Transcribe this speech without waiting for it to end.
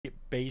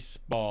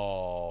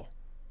Baseball.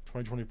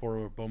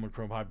 2024 Bowman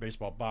Chrome High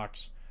Baseball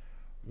Box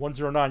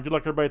 109. Good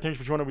luck, everybody. Thanks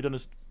for joining. We've done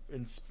this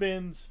in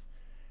spins.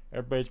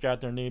 Everybody's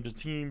got their names and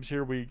teams.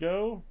 Here we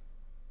go.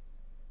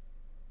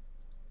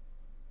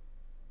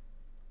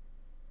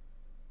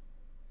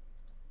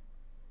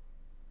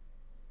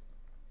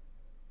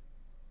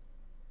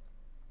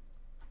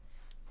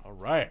 All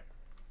right.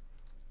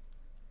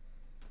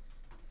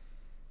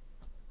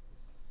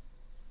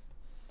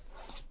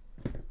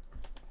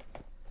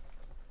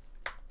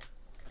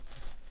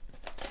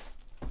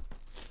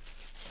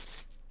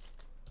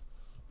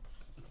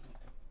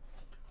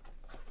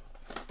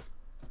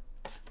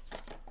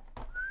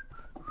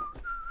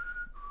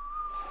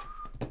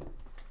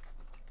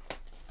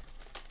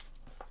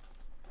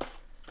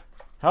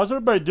 How's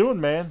everybody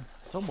doing, man?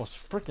 It's almost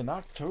freaking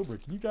October.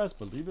 Can you guys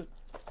believe it?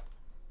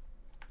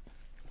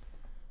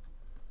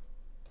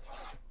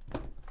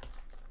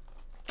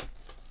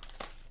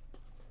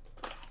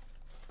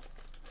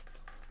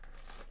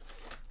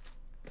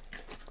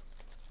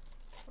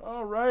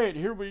 All right,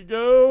 here we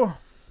go.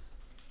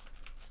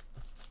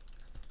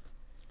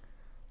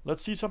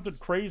 Let's see something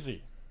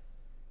crazy.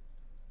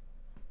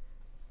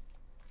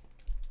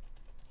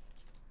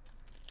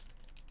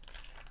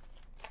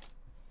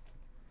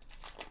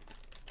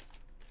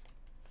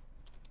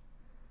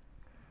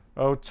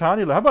 Oh,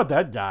 Tanya, how about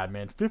that guy,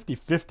 man?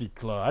 50-50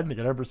 club. I didn't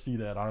think I'd ever see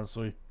that,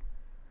 honestly.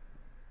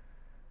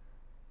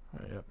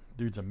 Yep,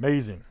 dude's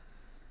amazing.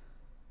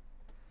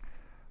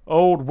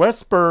 Old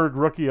Westberg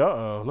rookie.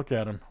 Uh-oh, look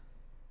at him.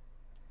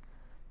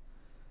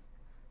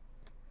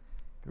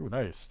 Ooh,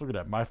 nice. Look at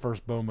that. My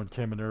first Bowman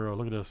Caminero.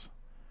 Look at this.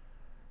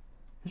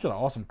 He's got an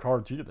awesome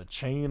card, too. You got the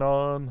chain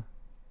on.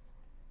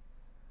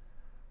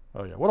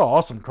 Oh, yeah. What an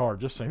awesome card.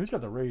 Just saying. Who's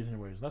got the Rays,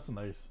 anyways? That's a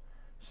nice.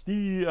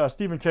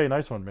 Stephen K.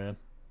 Nice one, man.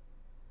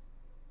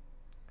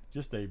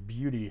 Just a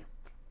beauty.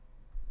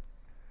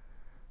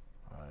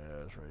 Oh,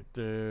 yeah, it's right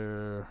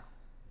there.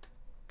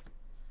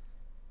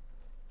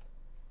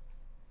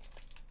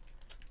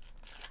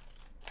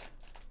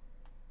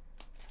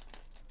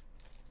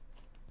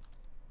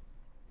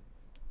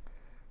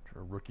 A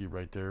rookie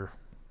right there.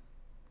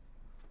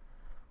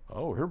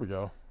 Oh, here we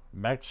go.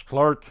 Max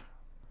Clark.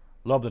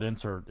 Love that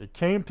insert. It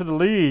came to the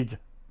league.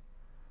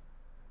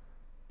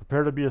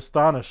 Prepare to be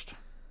astonished.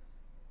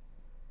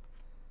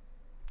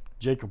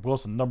 Jacob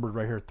Wilson numbered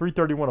right here.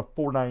 331 of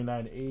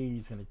 499.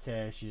 A's going to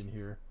cash in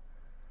here.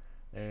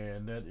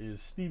 And that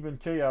is Stephen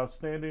K.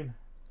 Outstanding.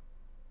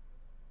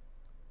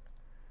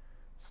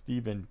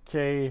 Stephen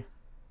K.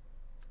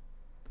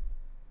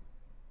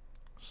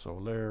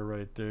 Soler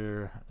right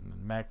there.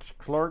 And Max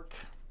Clark.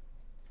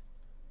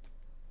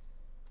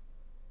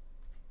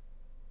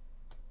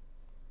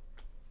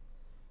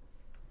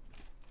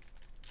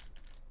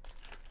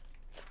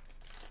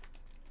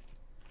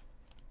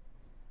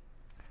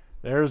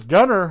 There's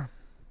Gunner.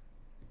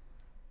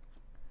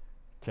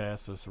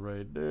 Cassis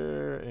right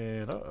there.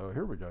 And, uh-oh,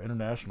 here we go.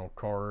 International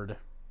card.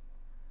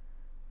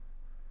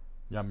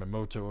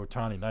 Yamamoto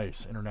Ohtani.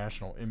 Nice.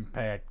 International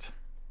Impact.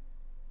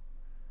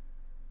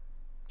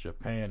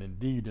 Japan,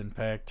 indeed,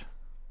 Impact.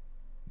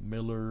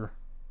 Miller.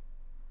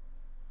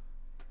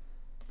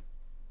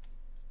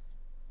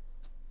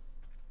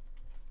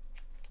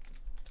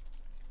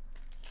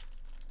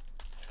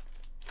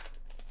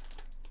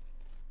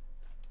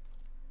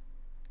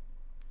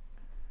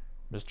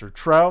 Mr.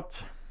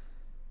 Trout.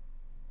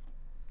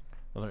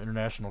 Another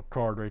international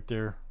card right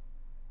there.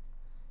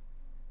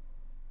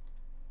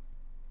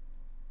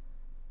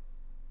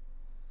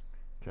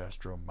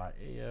 Castro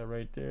Maia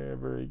right there.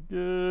 Very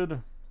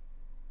good.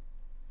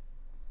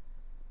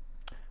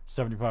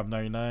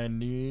 75.99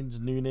 needs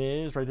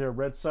Nunez right there.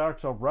 Red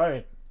Sox. All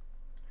right.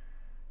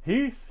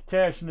 Heath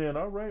cashing in.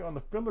 All right, on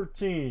the filler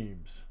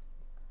teams.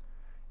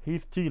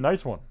 Heath T.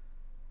 Nice one.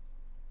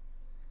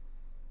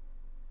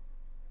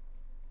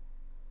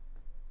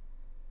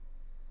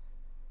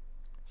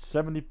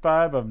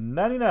 $75 of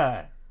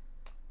 99.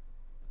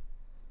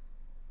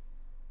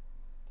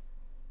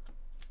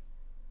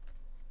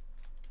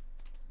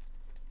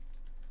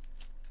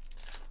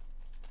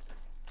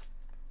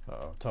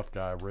 Uh-oh, tough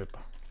guy, rip.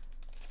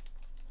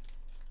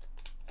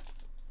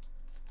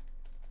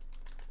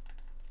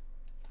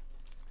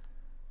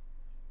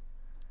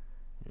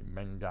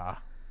 Menga.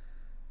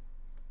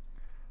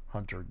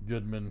 Hunter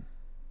Goodman.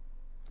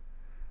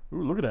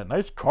 Ooh, look at that.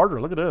 Nice Carter.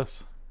 Look at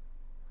this.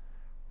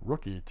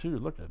 Rookie, too.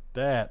 Look at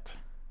that.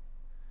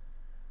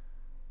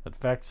 That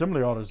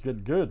facsimile auto is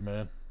getting good,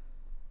 man.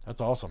 That's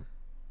awesome.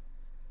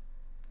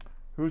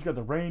 Who's got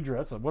the Ranger?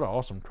 What an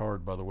awesome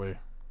card, by the way.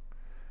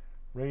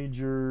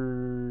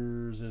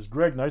 Rangers is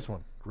Greg. Nice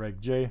one.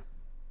 Greg J.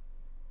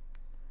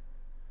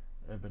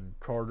 Evan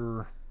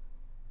Carter.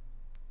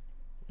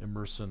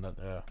 Emerson.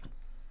 That'll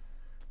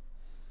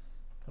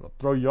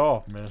throw you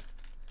off, man.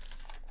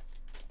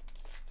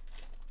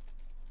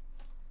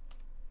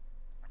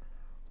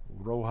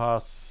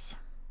 Rojas.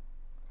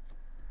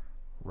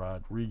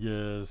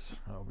 Rodriguez.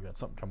 Oh, we got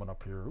something coming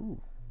up here.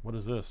 Ooh, what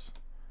is this?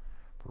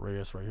 For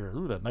Reyes right here.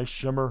 Ooh, that nice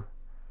shimmer.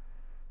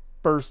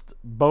 First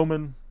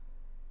Bowman.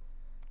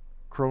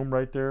 chrome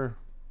right there.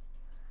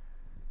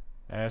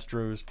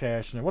 Astros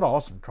cashing in. What an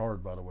awesome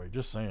card, by the way.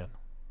 Just saying.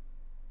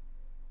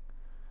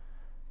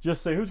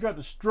 Just say, who's got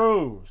the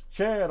Stros?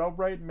 Chad, all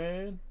right,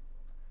 man.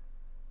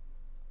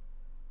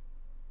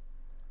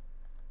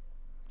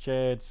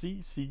 Chad C,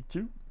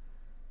 C2.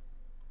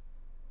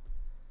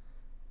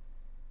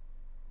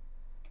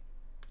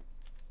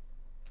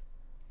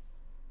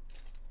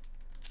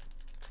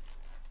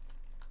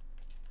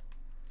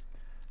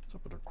 Let's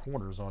open the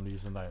corners on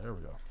these tonight. There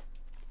we go.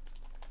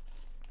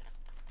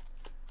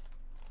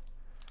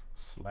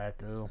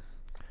 Slacko,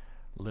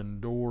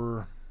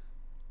 Lindor,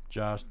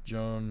 Josh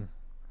Jung.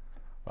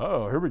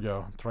 Oh, here we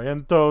go.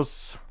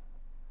 Trientos.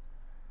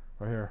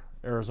 Right here.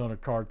 Arizona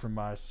card from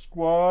my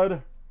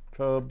squad.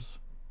 Cubs.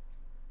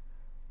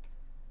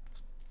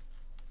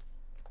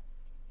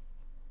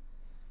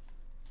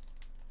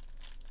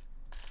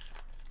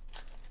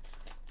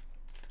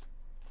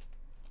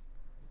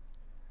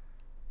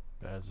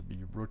 Basby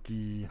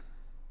rookie.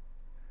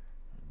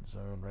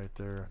 Zone right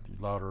there.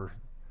 The louder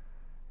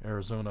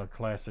Arizona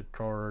classic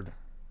card.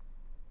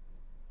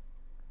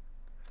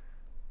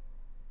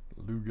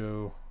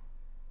 Lugo.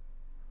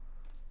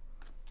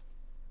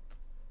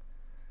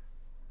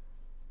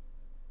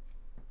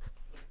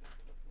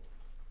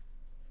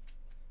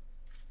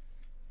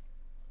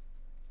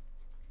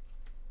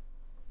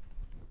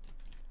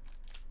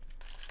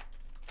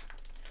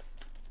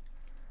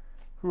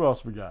 Who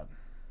else we got?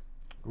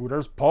 Ooh,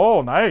 there's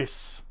Paul.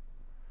 Nice.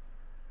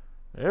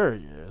 There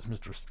he is,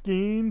 Mr.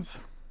 Skeens.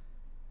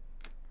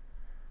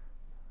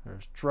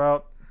 There's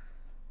Trout.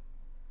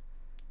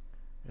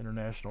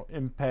 International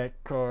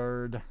Impact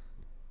card.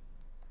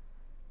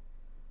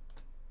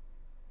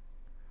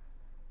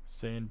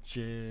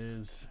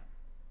 Sanchez.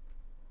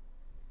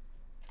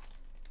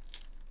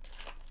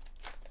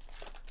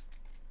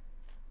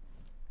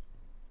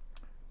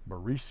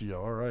 Mauricio,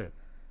 all right.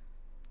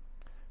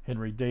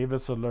 Henry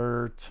Davis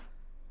alert.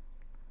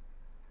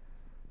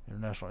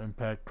 International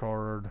Impact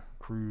card.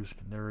 Cruz,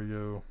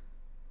 Canario.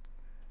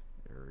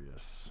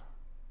 Arias.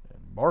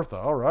 And Martha,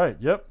 all right,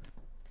 yep.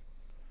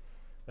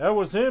 That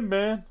was him,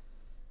 man.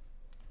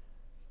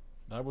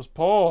 That was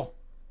Paul.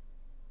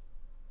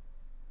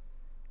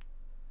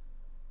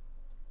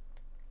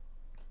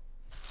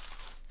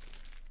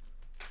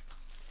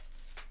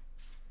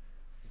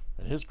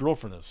 And his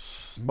girlfriend is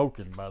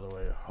smoking, by the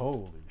way.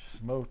 Holy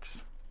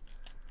smokes.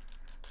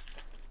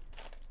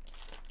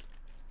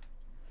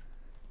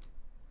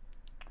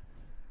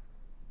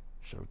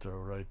 Shoto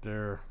right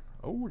there.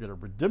 Oh, we got a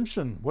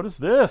redemption. What is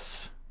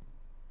this?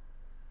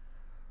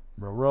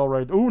 Morel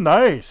right. Oh,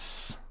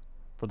 nice.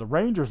 For the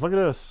Rangers, look at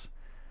this.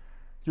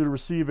 Due to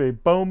receive a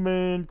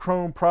Bowman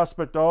Chrome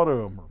Prospect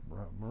Auto.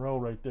 Morel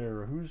right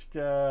there. Who's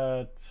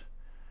got...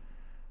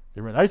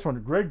 Nice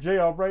one. Greg J.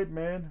 All right,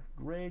 man.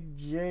 Greg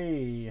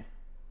J.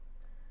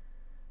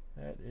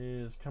 That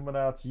is coming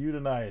out to you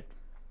tonight.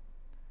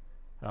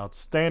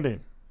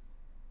 Outstanding.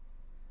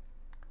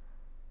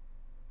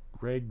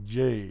 Greg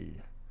J.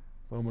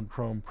 Bowman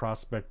Chrome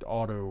Prospect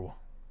Auto.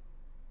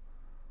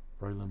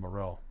 Braylon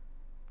Morel.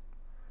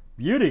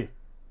 Beauty.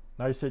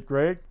 Nice hit,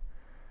 Greg.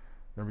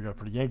 There we go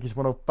for the Yankees,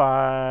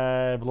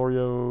 105.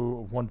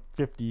 Lorio,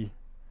 150.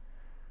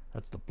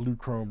 That's the blue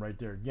chrome right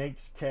there.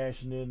 Yanks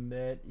cashing in.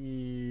 That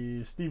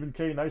is Stephen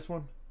K. Nice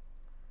one.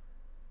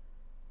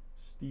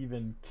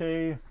 Stephen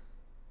K.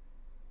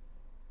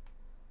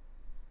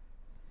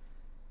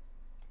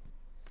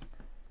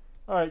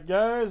 All right,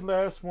 guys.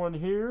 Last one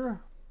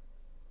here.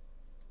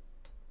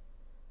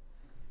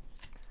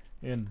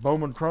 And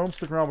Bowman Chrome.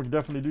 Stick around. We can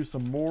definitely do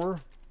some more.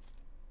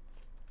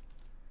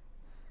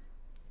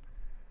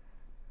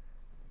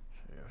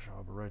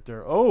 Right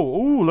there.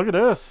 Oh, ooh, look at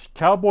this.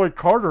 Cowboy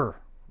Carter.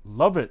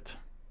 Love it.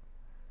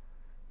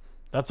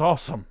 That's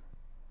awesome.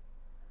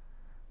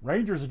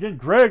 Rangers again.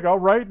 Greg, all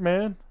right,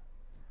 man.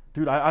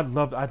 Dude, I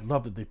love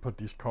that they put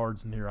these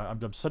cards in here.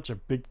 I'm such a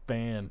big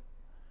fan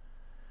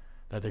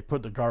that they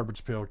put the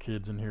Garbage Pail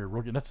Kids in here.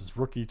 Rookie. That's his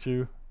rookie,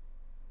 too.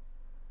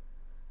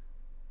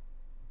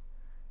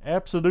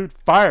 Absolute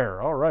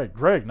fire. All right,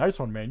 Greg. Nice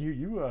one, man.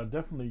 You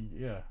definitely,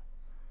 yeah,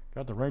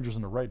 got the Rangers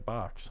in the right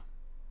box.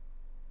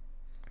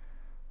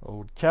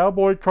 Old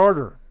Cowboy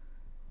Carter.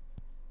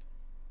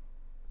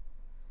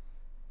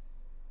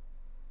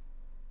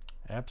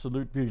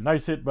 Absolute beauty.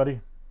 Nice hit, buddy.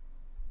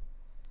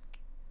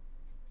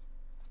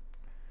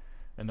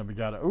 And then we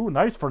got, ooh,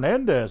 nice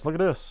Fernandez. Look at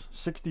this.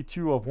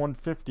 62 of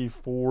 150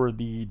 for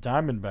the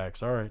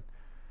Diamondbacks. All right.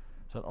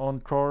 Is that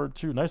on card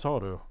too? Nice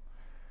auto.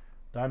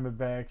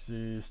 Diamondbacks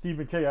is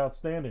Stephen K.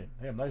 Outstanding.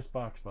 They have a nice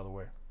box, by the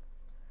way.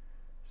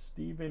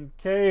 Stephen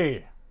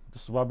K.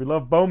 This is why we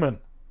love Bowman.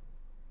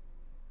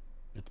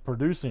 It's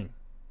producing.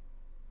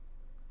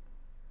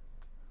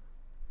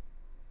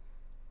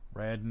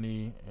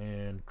 Radney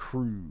and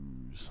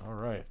Cruz. All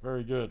right,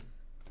 very good.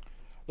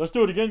 Let's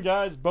do it again,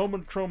 guys.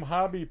 Bowman Chrome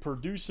Hobby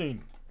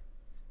producing.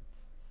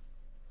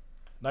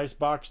 Nice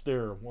box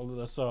there. Well,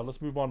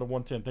 let's move on to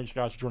 110. Thanks,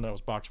 guys, for joining. That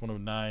was box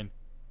 109.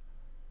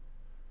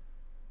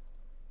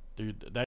 Dude, that